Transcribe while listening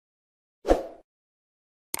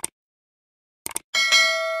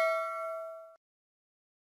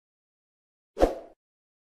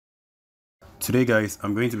Today guys,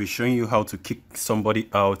 I'm going to be showing you how to kick somebody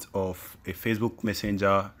out of a Facebook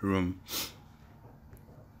Messenger room.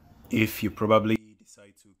 If you probably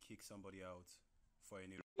decide to kick somebody out for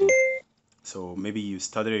any reason. So maybe you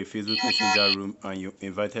started a Facebook Messenger room and you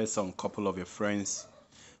invited some couple of your friends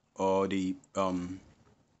or the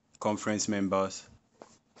conference members.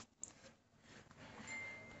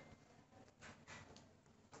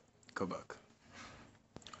 Go back.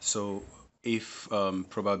 So if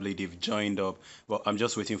probably they've joined up, well, I'm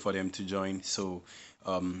just waiting for them to join. So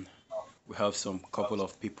um, we have some couple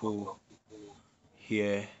of people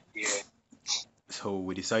here. So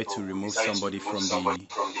we decide to remove somebody from the,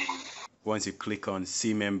 once you click on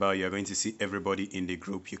see member, you're going to see everybody in the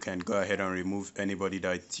group. You can go ahead and remove anybody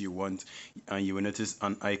that you want, and you will notice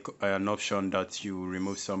an option that you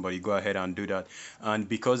remove somebody. Go ahead and do that, and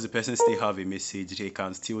because the person still have a message, they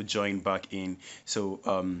can still join back in. So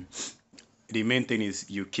the main thing is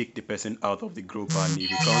you kick the person out of the group, and if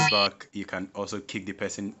he comes back you can also kick the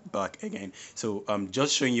person back again. So I'm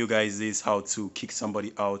just showing you guys this, how to kick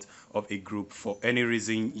somebody out of a group for any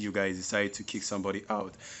reason you guys decide to kick somebody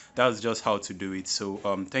out. That's just how to do it. So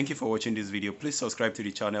thank you for watching this video. Please subscribe to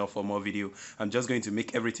the channel for more video. I'm just going to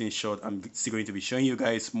make everything short. I'm still going to be showing you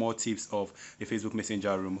guys more tips of the Facebook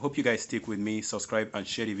Messenger room. Hope you guys stick with me, subscribe and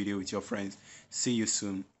share the video with your friends. See you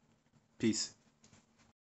soon. Peace.